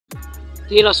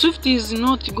Taylor Swift is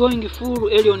not going full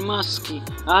Elon Musk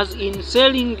as in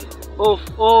selling off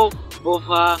all of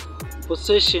her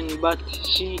possessions, but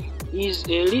she is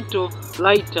a little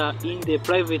lighter in the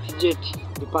private jet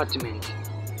department.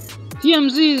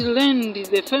 TMZ learned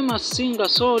the famous singer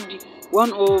sold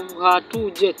one of her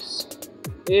two jets,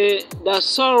 the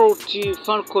Dassault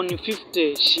Falcon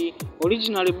 50 she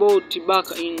originally bought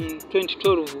back in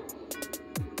 2012,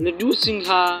 reducing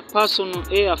her personal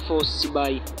Air Force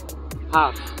by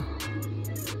half.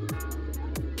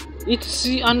 It's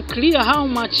unclear how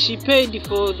much she paid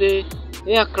for the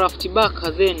aircraft back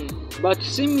then, but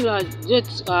similar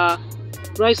jets are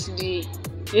priced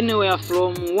anywhere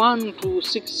from $1 to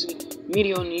 $6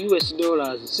 million.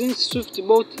 Since Swift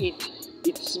bought it,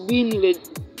 it's been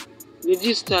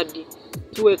registered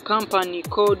to a company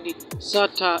called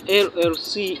SATA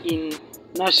LLC in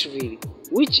Nashville,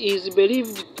 which is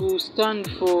believed to stand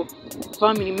for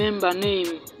family member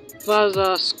name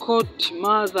Father Scott,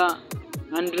 Mother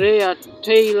Andrea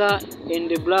Taylor,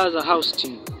 and brother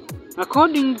Austin.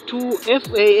 According to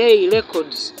FAA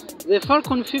records, the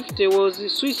Falcon 50 was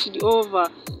switched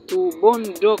over to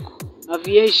Bondoc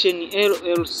Aviation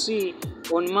LLC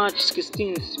on March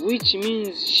 16th, which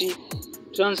means she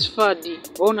transferred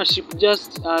ownership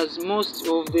just as most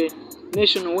of the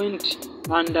nation went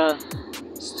under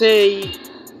stay-at-home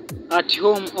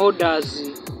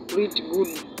orders. Pretty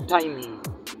good timing.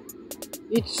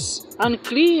 It's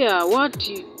unclear what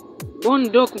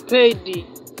Bondoc paid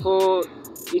for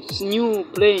its new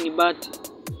plane, but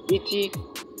it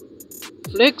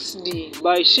flexed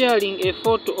by sharing a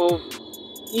photo of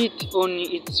it on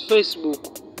its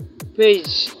Facebook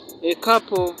page a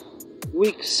couple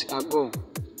weeks ago.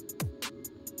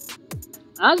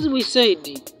 As we said,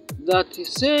 that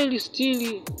sale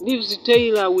still leaves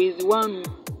Taylor with one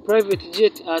private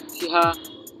jet at her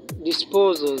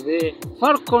disposal, the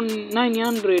Falcon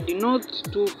 900, not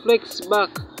to flex back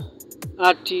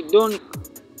at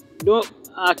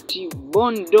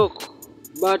Bondoc,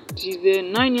 but the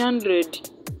 900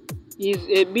 is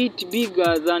a bit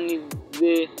bigger than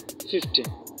the 50.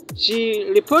 She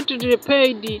reportedly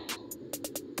paid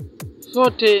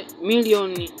 $40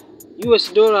 million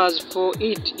for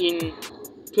it in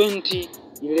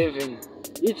 2011.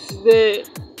 It's the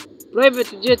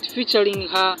private jet featuring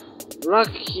her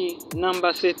lucky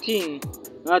number 13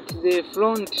 at the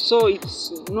front, so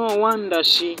it's no wonder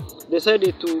she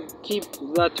decided to keep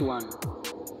that one.